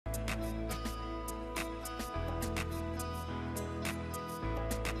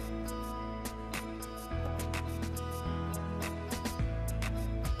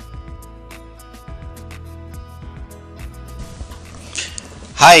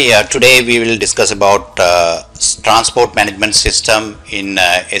Hi, today we will discuss about transport management system in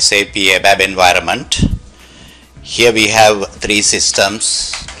SAP ABAP environment. Here we have three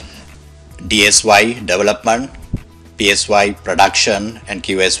systems: DSY development, PSY production, and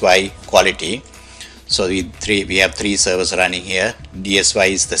QSY quality. So we have three servers running here.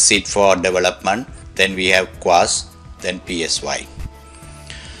 DSY is the seat for development, then we have QAS, then PSY.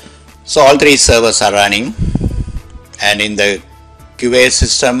 So all three servers are running, and in the QA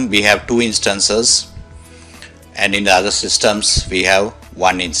system we have two instances, and in the other systems we have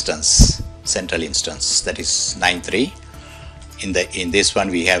one instance, central instance, that is 9.3. In this one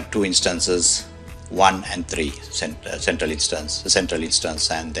we have two instances, 1 and 3, central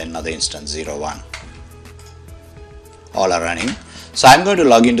instance, and then another instance 0.1. All are running. So I'm going to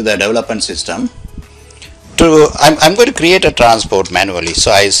log into the development system. I'm going to create a transport manually.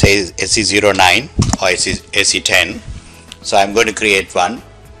 So I say SE09 or SE10. So I'm going to create one.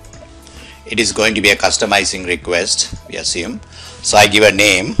 It is going to be a customizing request, we assume. So I give a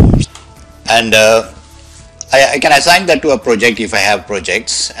name, and I can assign that to a project if I have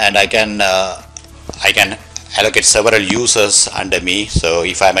projects, and I can allocate several users under me. So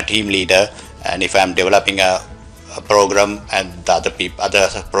if I'm a team leader and if I'm developing a program and the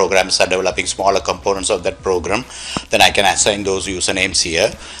other programs are developing smaller components of that program, then I can assign those usernames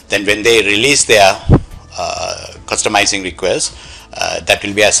here. Then when they release their customizing request, that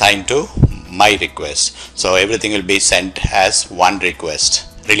will be assigned to my request. So everything will be sent as one request,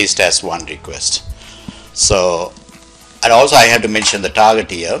 released as one request. So, and also I have to mention the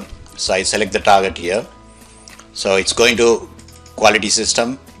target here. So I select the target here. So it's going to quality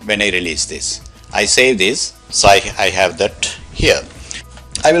system when I release this. I save this, so I have that here.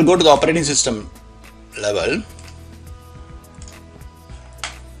 I will go to the operating system level.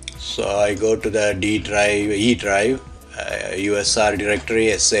 So I go to the D drive, E drive, USR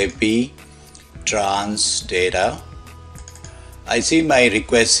directory, SAP, trans data. I see my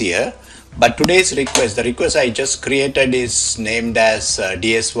requests here, but today's request, the request I just created is named as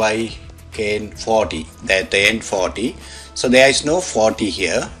DSY KN40, the end 40. So there is no 40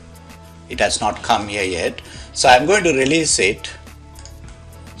 here. It has not come here yet. So I'm going to release it.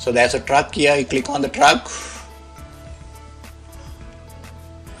 So there's a truck here. I click on the truck.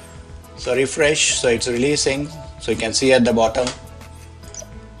 So refresh, so it's releasing, so you can see at the bottom.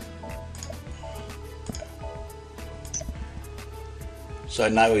 So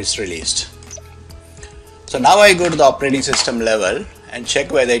now it's released. So now I go to the operating system level and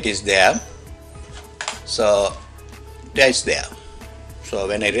check whether it is there. So it's there. So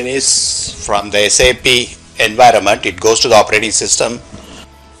when I release from the SAP environment, it goes to the operating system.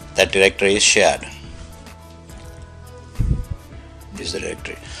 That directory is shared. This is the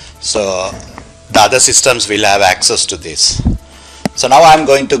directory. So the other systems will have access to this. So now I'm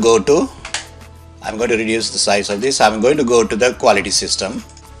going to reduce the size of this. I'm going to go to the quality system.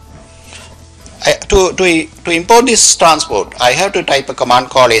 To import this transport, I have to type a command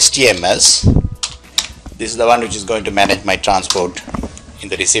called TMS. This is the one which is going to manage my transport in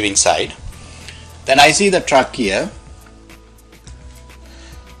the receiving side. Then I see the truck here.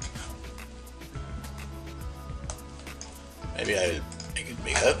 Maybe I will make it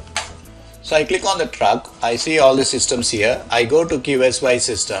bigger. So I click on the truck, I see all the systems here. I go to QSY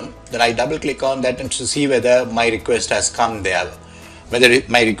system, then I double click on that and to see whether my request has come there, whether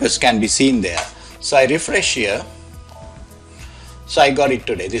my request can be seen there. So I refresh here. So I got it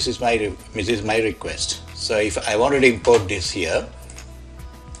today. This is my request. So if I wanted to import this here,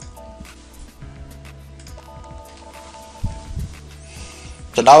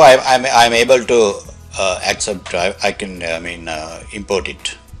 so now I'm able to accept. I can import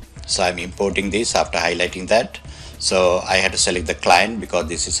it. So I'm importing this after highlighting that. So I had to select the client because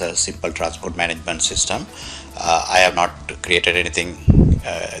this is a simple transport management system. I have not created anything,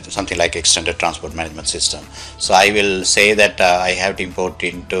 something like extended transport management system. So I will say that I have to import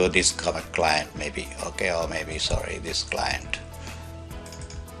into this client maybe, okay, or maybe, sorry, this client.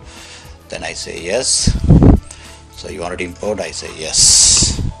 Then I say yes. So you want to import, I say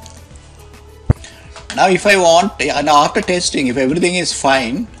yes. Now if I want, now after testing, if everything is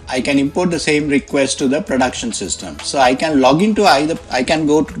fine, I can import the same request to the production system. So I can log into either, I can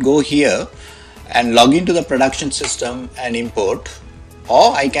go here and log into the production system and import,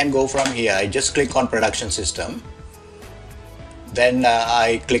 or I can go from here. I just click on production system. Then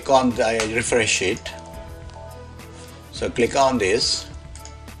I click on, I refresh it. So click on this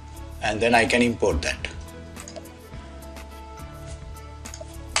and then I can import that.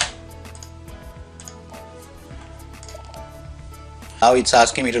 Now it's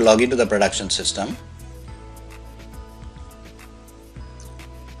asking me to log into the production system.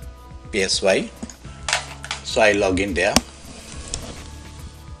 PSY. So I log in there.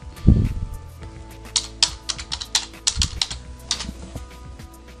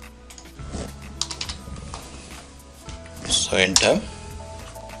 So enter.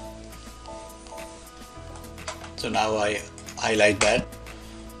 So now I highlight that,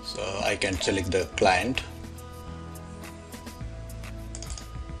 so I can select the client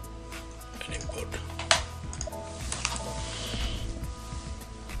and import.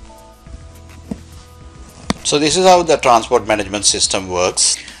 So this is how the transport management system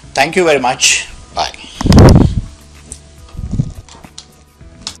works. Thank you very much.